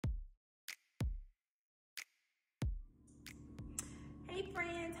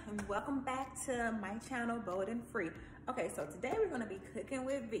and welcome back to my channel, Bold and Free. Okay, so today we're gonna be cooking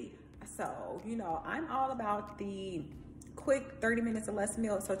with V. So, you know, I'm all about the quick 30 minutes or less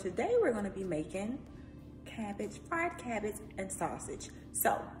meal. So today we're gonna be making fried cabbage and sausage.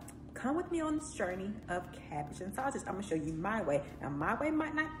 So come with me on this journey of cabbage and sausage. I'm gonna show you my way. Now my way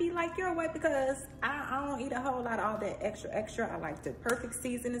might not be like your way because I don't eat a whole lot of all that extra. I like the perfect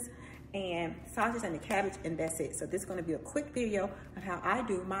seasonings and sausage and the cabbage, and that's it. So this is gonna be a quick video on how I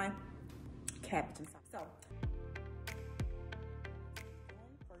do my cabbage and sausage. So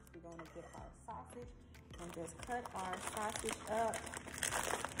first we're gonna get our sausage and just cut our sausage up.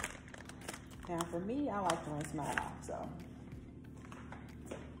 Now for me, I like to rinse mine off, so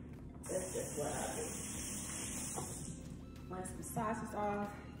that's just what I do. Rinse the sausage off,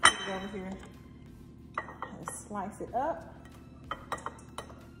 put it over here, and slice it up.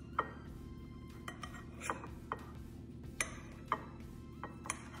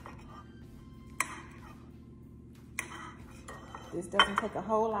 This doesn't take a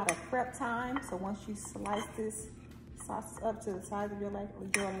whole lot of prep time, so once you slice this sausage up to the size of your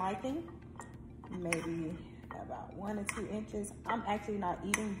liking, maybe about 1 or 2 inches. I'm actually not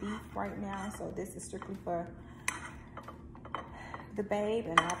eating beef right now, so this is strictly for the babe,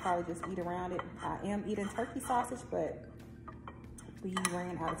 and I'll probably just eat around it. I am eating turkey sausage, but we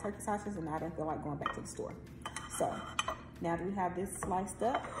ran out of turkey sausage and I didn't feel like going back to the store. So now that we have this sliced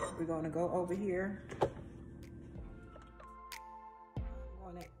up, we're gonna go over here.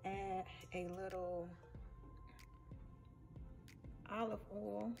 I'm gonna add a little olive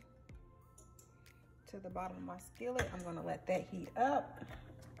oil to the bottom of my skillet. I'm gonna let that heat up.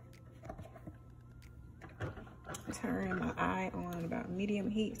 Turn my eye on about medium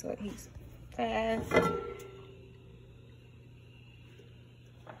heat so it heats fast.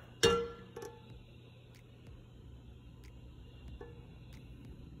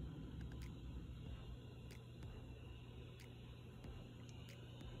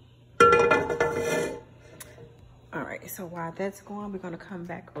 All right, so while that's going, we're gonna come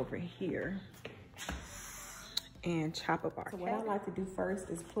back over here and chop up our cabbage. So what I like to do first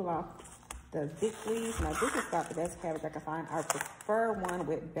is pull off the big leaves. Now this is about the best cabbage I can find. I prefer one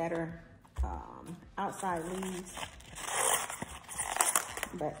with better outside leaves,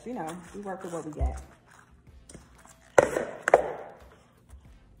 but you know, we work with what we got.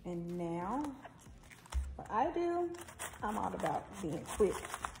 And now what I do, I'm all about being quick.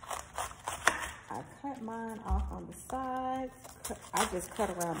 I cut mine off on the sides. I just cut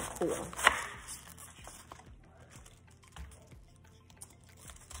around the core.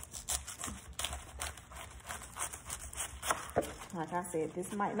 Like I said,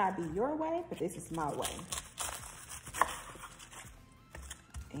 this might not be your way, but this is my way.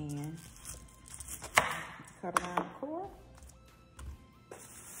 And cut around the core.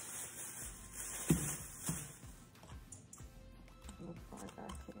 Looks like I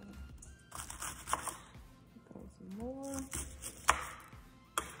can go some more.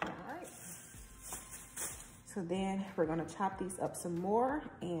 All right. So then we're gonna chop these up some more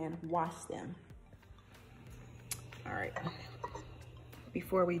and wash them. All right.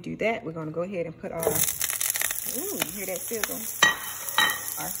 Before we do that, we're gonna go ahead and put our, ooh, you hear that sizzle?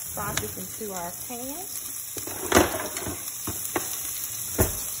 Our sausage into our pan.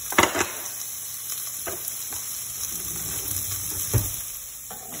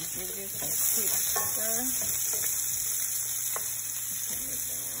 And give this a quick stir.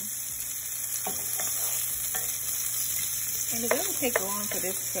 And it doesn't take long for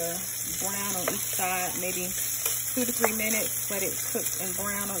this to brown on each side, maybe 2 to 3 minutes, let it cook and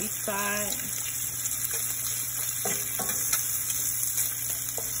brown on each side.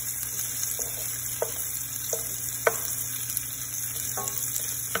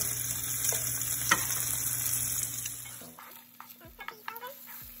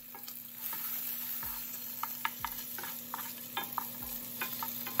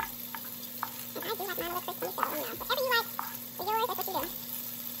 I do like mine a little crispy, so you know, whatever you like for yours, that's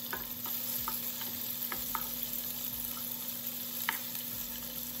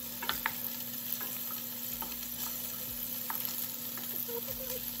what you do.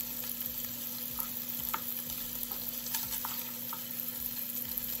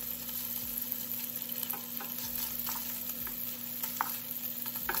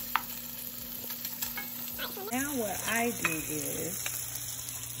 Now what I do is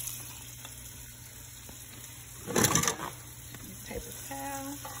paper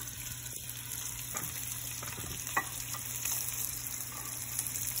towel.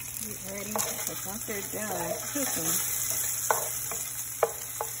 Get ready, because once they're done cooking,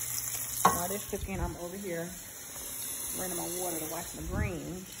 while they're cooking, I'm over here running my water to wash the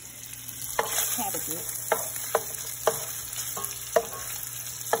green cabbages.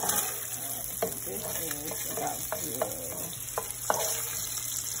 This is about good.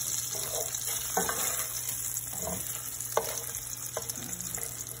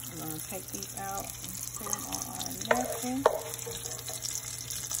 I'm going to take these out and put them on our napkin.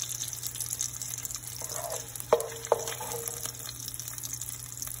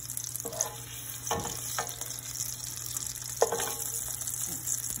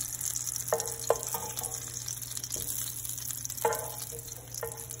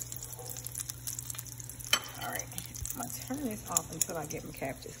 Turn this off until I get my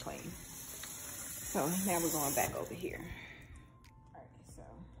cabbages clean. So now we're going back over here. All right, so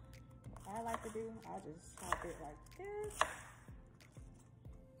what I like to do, I just chop it like this.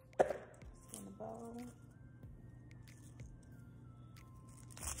 Just in the bowl.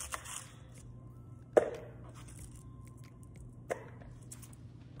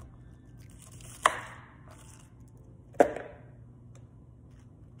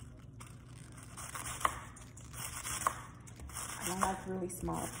 I like really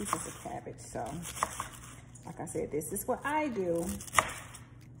small pieces of cabbage, so like I said, this is what I do.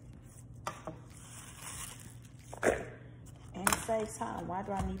 And it saves time. Why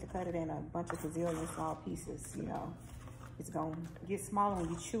do I need to cut it in a bunch of gazillion small pieces? You know, it's gonna get smaller when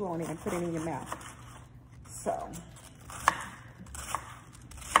you chew on it and put it in your mouth. So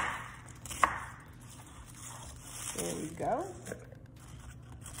there we go.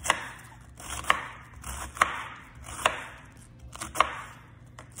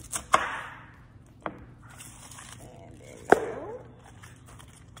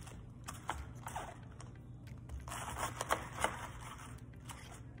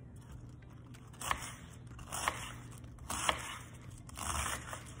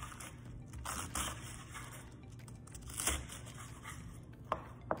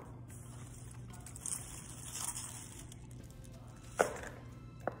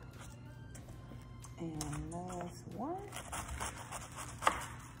 And last one.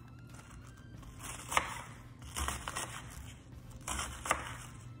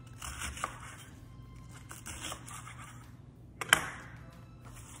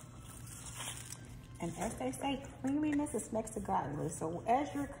 And as they say, cleanliness is next to godliness. So as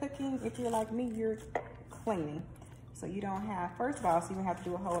you're cooking, if you're like me, you're cleaning. So you don't have, first of all, so you don't have to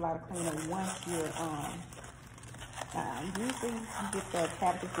do a whole lot of cleaning once you're usually you get the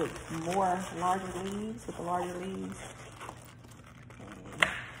cabbages with more larger leaves, with the larger leaves. And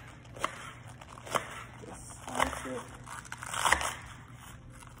just slice it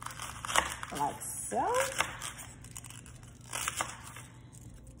like so.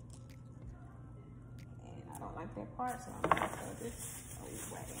 And I don't like that part, so I'm gonna throw this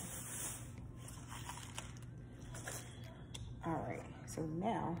away. All right, so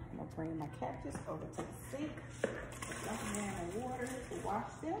now I'm gonna bring my cabbages over to the sink. I'm gonna add water to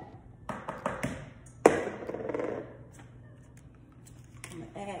wash them. I'm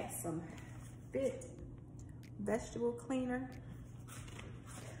gonna add some Fit vegetable cleaner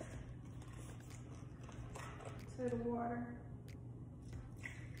to the water.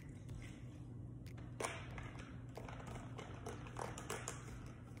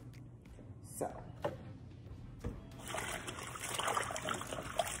 So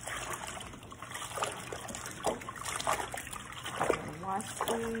wash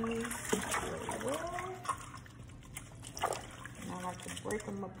these really well. And I like to break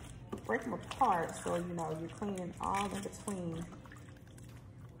them apart so you know you're cleaning all in between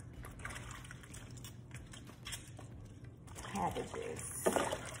cabbages.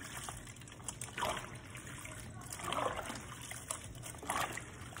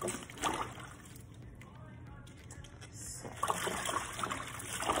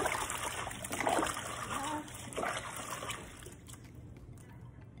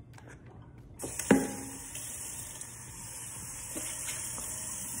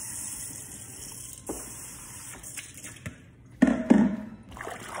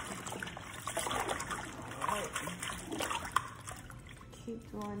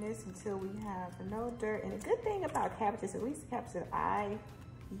 Keep doing this until we have no dirt. And the good thing about cabbages, at least the cabbages that I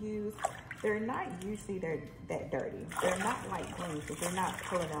use, they're not usually that dirty. They're not like greens, but they're not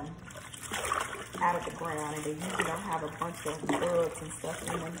pulling them out of the ground, and they usually don't have a bunch of bugs and stuff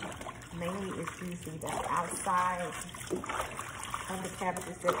in them. Mainly it's usually the outside of the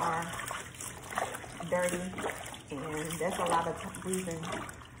cabbages that are dirty, and that's a lot of reason.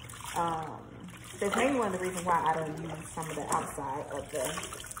 That's mainly one of the reasons why I don't use some of the outside of the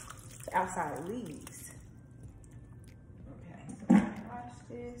outside leaves. Okay, wash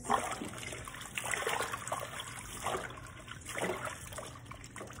this.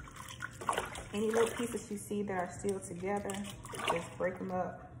 Any little pieces you see that are still together, just break them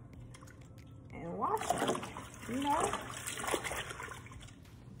up and wash them, you know?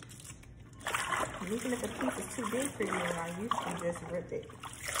 And even if the piece is too big for you, you can just rip it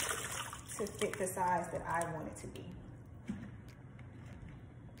to fit the size that I want it to be.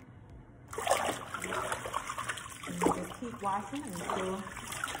 And you just keep washing until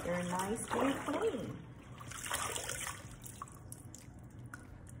they're nice and clean.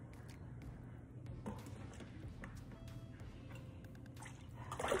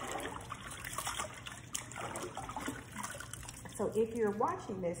 So if you're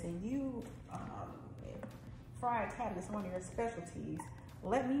watching this and you, fried cabbage is one of your specialties,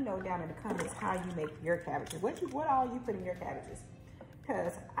 let me know down in the comments how you make your cabbages. What all you put in your cabbages?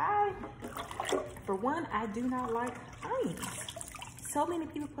 Because for one, I do not like onions. So many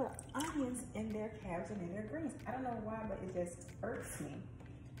people put onions in their cabbage and in their greens. I don't know why, but it just irks me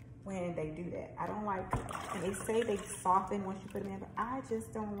when they do that. I don't like, and they say they soften once you put them in, but I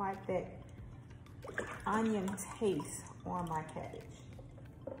just don't like that onion taste on my cabbage.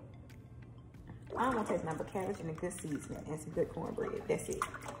 I don't want to taste nothing but cabbage and a good seasoning and some good cornbread. That's it.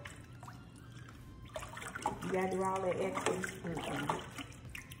 You gotta do all that extra.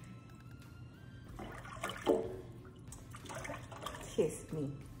 Kiss me.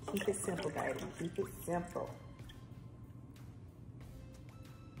 Keep it simple, baby. Keep it simple.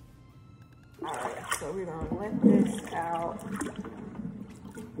 Alright, so we're gonna let this out.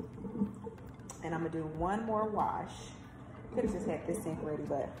 And I'm gonna do one more wash. Could have just had this sink ready,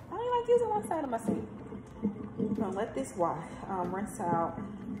 but I don't like using one side of my sink. I'm gonna let this wash, rinse out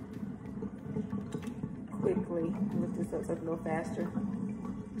quickly. Lift this up so it's a little faster.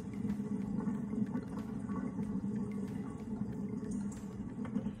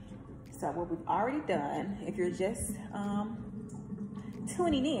 So what we've already done, if you're just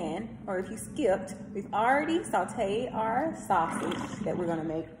tuning in, or if you skipped, we've already sauteed our sausage that we're gonna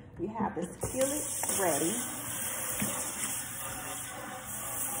make. We have the skillet ready.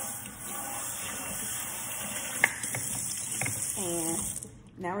 And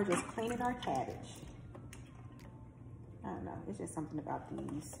now we're just cleaning our cabbage. I don't know, it's just something about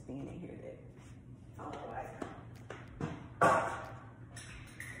these being in here that I don't like.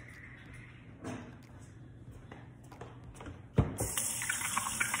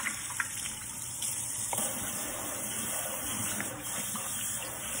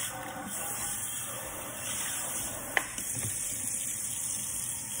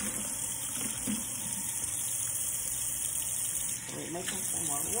 We're making some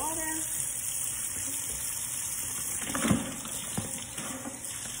more water.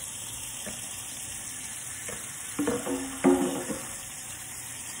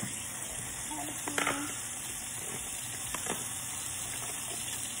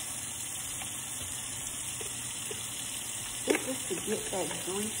 This is to get that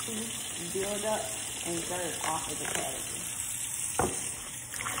greasy buildup and dirt off of the cabbage.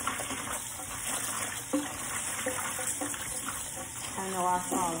 I know I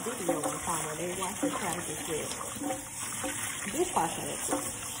saw a video one time where they washed their cabbages with dishwashing liquid,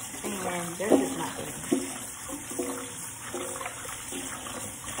 and they're just not clean.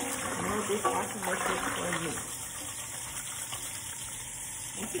 No dishwashing liquid for me.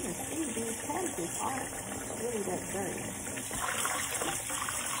 And you can see these cabbages aren't really that dirty.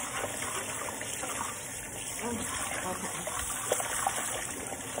 Okay.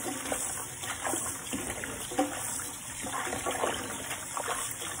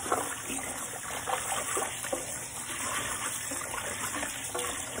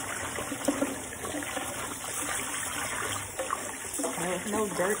 There's no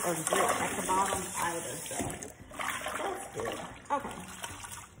dirt or grit at the bottom either, so that's good. Okay.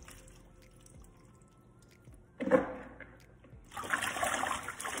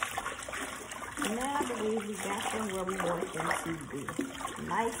 Now I believe we got them where we want them to be.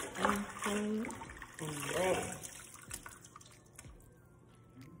 Nice and clean and ready.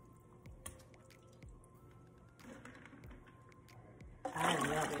 I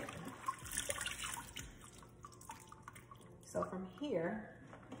love it. So from here,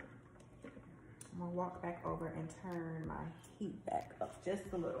 I'm gonna walk back over and turn my heat back up just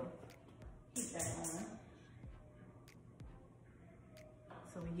a little. Heat back on.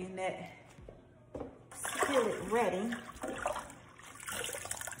 So we're getting that skillet ready.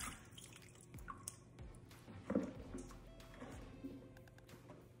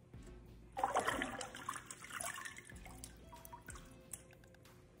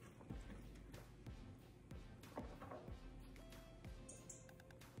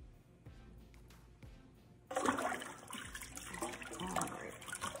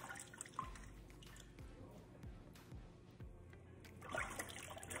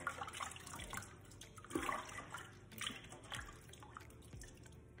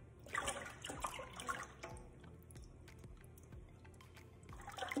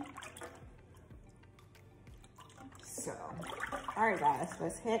 So, all right guys,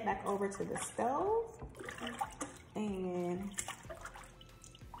 let's head back over to the stove and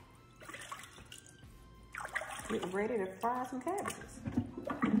get ready to fry some cabbages.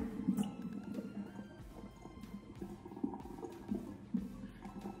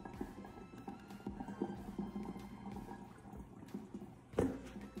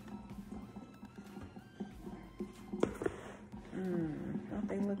 Don't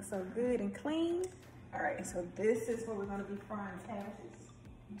they look so good and clean? All right, so this is where we're gonna be frying cabbages.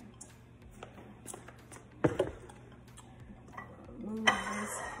 Move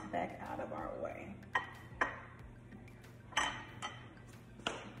this back out of our way.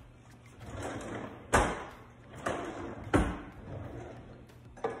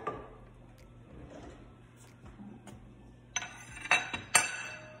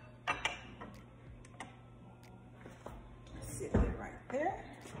 Sit it right there.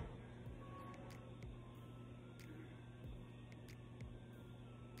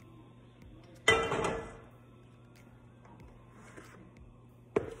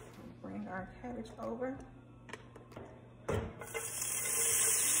 Bring our cabbage over.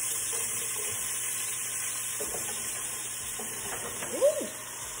 Ooh.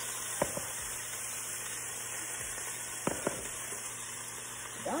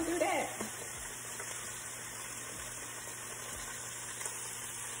 Don't do that.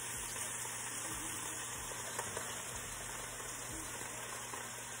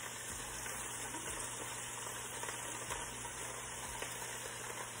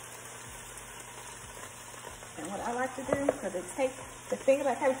 And what I like to do, because it takes, the thing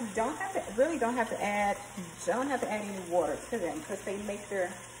about cabbage, you don't have to, really don't have to add any water to them, because they make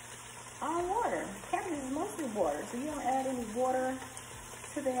their own water. Cabbage is mostly water, so you don't add any water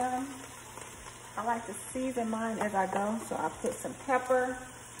to them. I like to season mine as I go, so I put some pepper,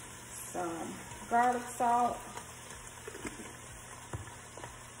 some garlic salt,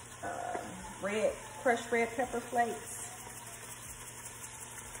 crushed red pepper flakes,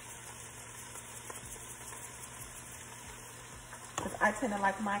 I tend to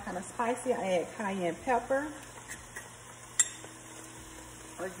like mine kind of spicy. I add cayenne pepper,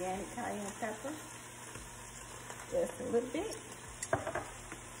 organic cayenne pepper, just a little bit.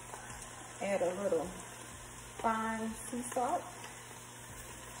 Add a little fine sea salt.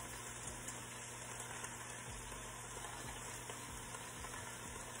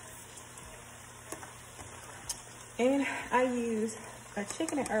 And I use a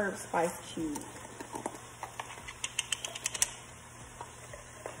chicken and herb spice cube.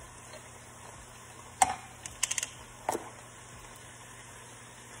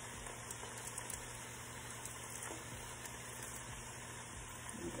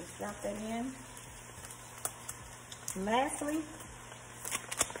 Drop that in. And lastly, you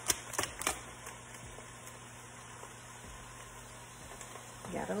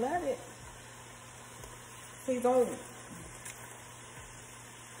gotta love it. So you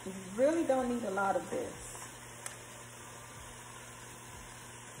really don't need a lot of this.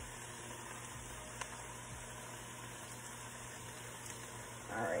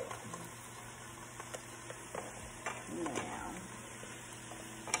 All right.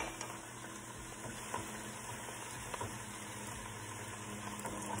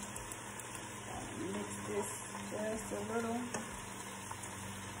 Just a little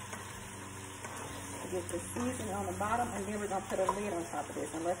to get the seasoning on the bottom, and then we're going to put a lid on top of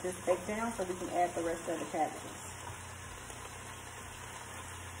this and let this bake down so we can add the rest of the cabbages.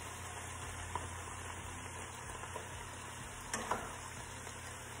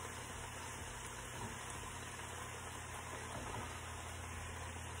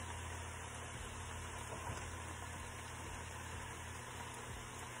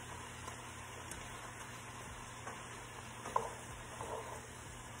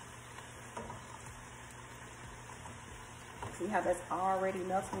 See how that's already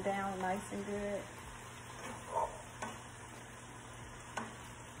melting down nice and good?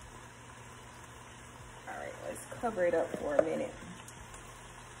 All right, let's cover it up for a minute.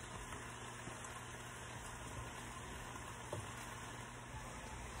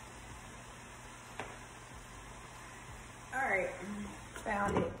 All right,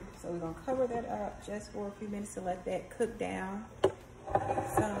 found it. So we're gonna cover that up just for a few minutes to let that cook down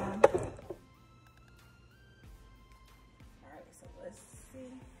some.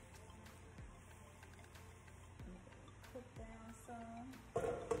 Cook down some.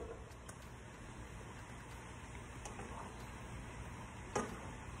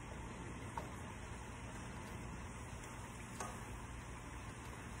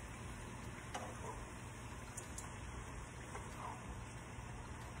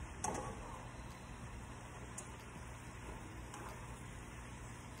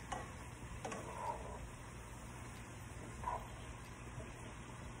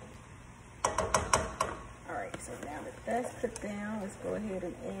 So now that that's cooked down, let's go ahead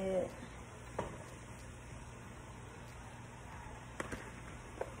and add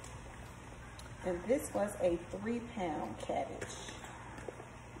and this was a 3-pound cabbage.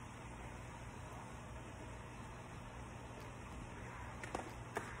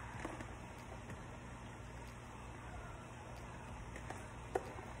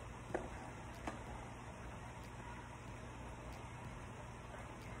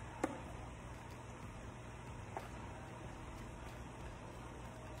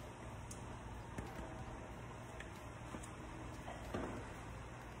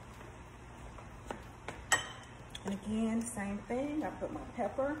 And again, same thing, I put my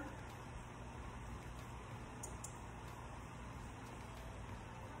pepper.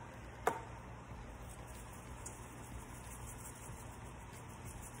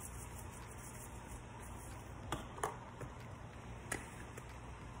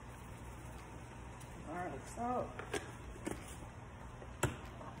 Garlic salt.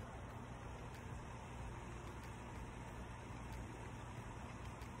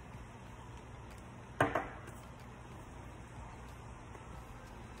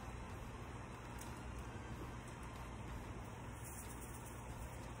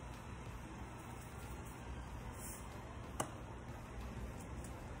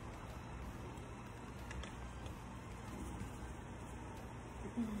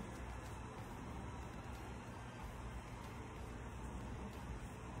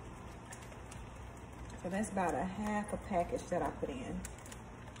 So that's about a half a package that I put in.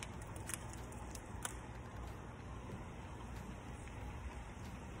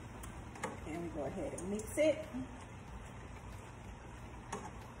 And we go ahead and mix it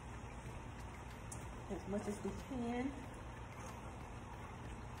as much as we can.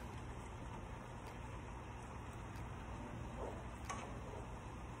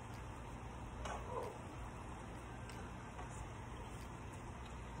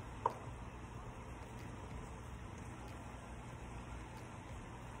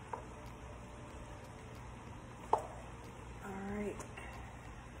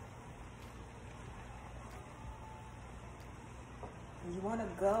 You want to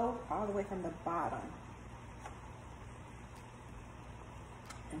go all the way from the bottom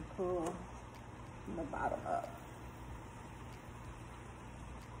and pull from the bottom up.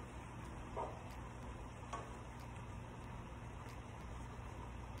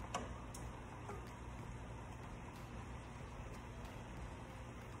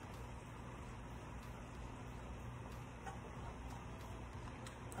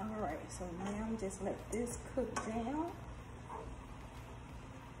 All right, so now we just let this cook down.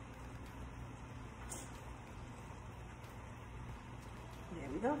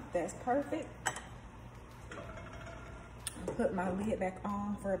 Go. That's perfect. I'll put my lid back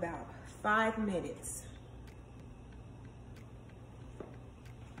on for about 5 minutes.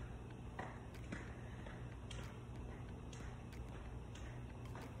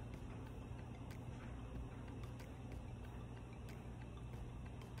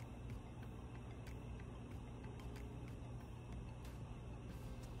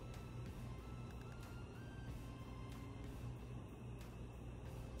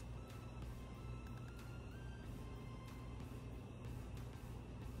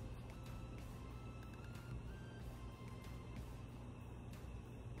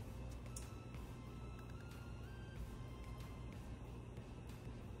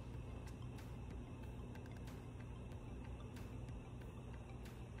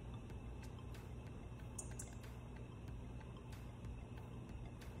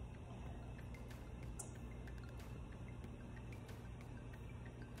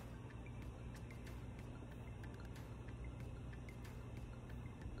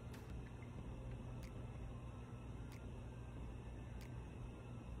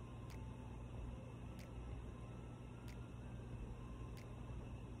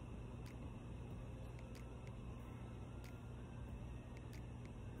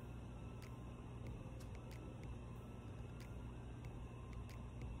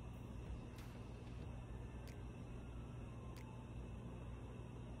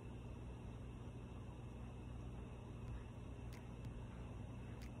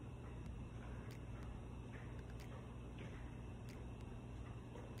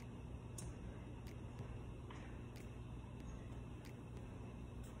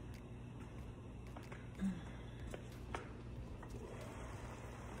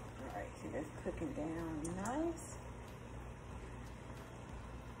 It's cooking down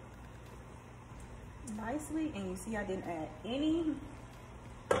nicely, and you see I didn't add any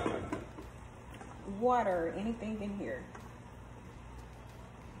water or anything in here.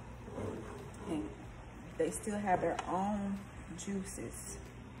 And they still have their own juices.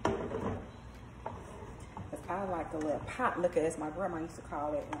 I like a little pot liquor, as my grandma used to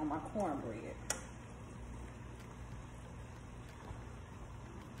call it, on my cornbread.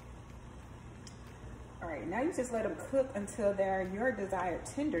 All right, now you just let them cook until they're your desired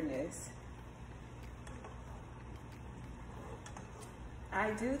tenderness.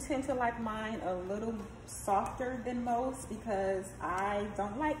 I do tend to like mine a little softer than most because I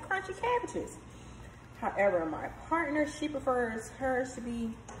don't like crunchy cabbages. However, my partner, she prefers hers to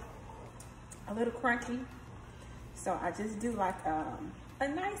be a little crunchy. So I just do like a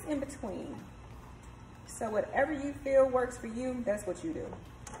nice in between. So whatever you feel works for you, that's what you do.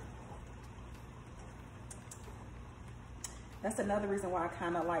 That's another reason why I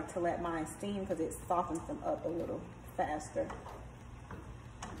kind of like to let mine steam, because it softens them up a little faster.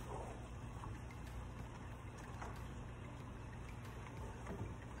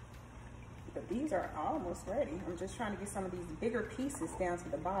 But these are almost ready. I'm just trying to get some of these bigger pieces down to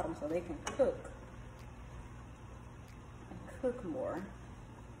the bottom so they can cook. Cook more.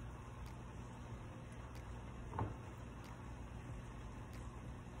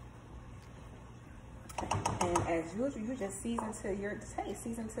 And as usual, you just season to your taste,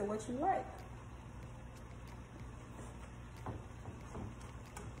 season to what you like.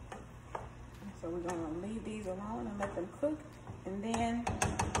 So we're gonna leave these alone and let them cook, and then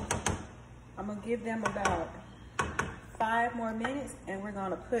I'm gonna give them about 5 more minutes, and we're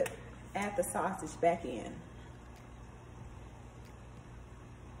gonna add the sausage back in.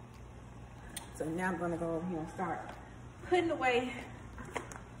 So now I'm gonna go over here and start putting away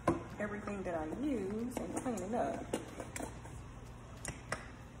everything that I use and cleaning up.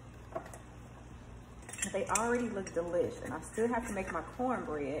 They already look delicious, and I still have to make my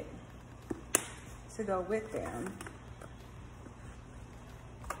cornbread to go with them.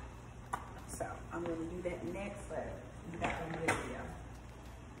 So I'm gonna do that next, but back on the video.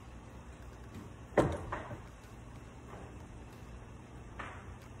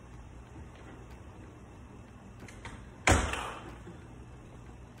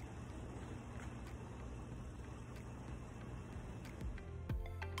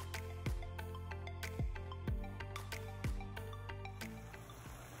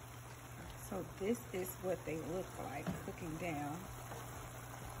 So this is what they look like cooking down.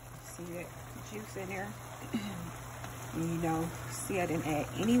 See that juice in there? And you know, see I didn't add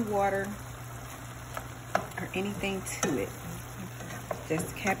any water or anything to it. Just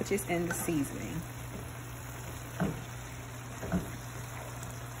the cabbages and the seasoning.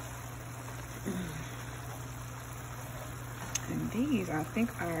 And these, I think,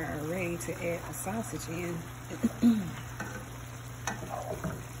 are ready to add the sausage in.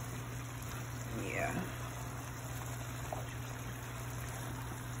 Yeah.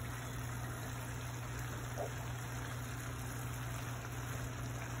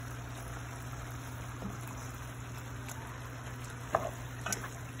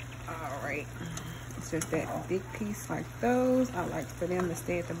 All right. It's just that big piece like those. I like for them to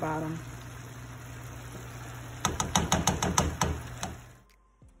stay at the bottom.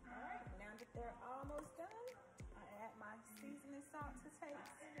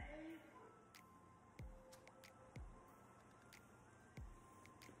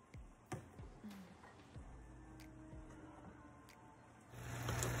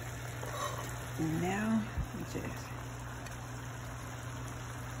 And now we just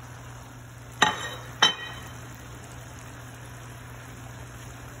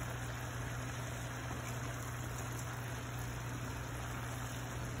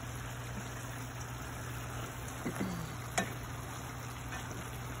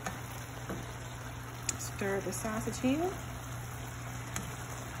stir the sausage in.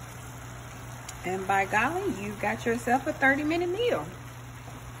 And by golly, you got yourself a 30-minute meal.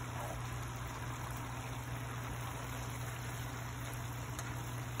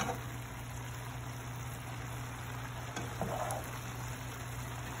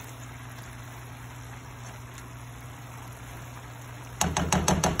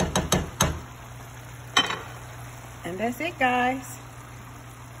 And that's it, guys.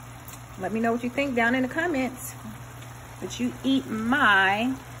 Let me know what you think down in the comments. Did you eat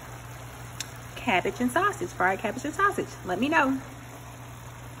my cabbage and sausage, fried cabbage and sausage? Let me know.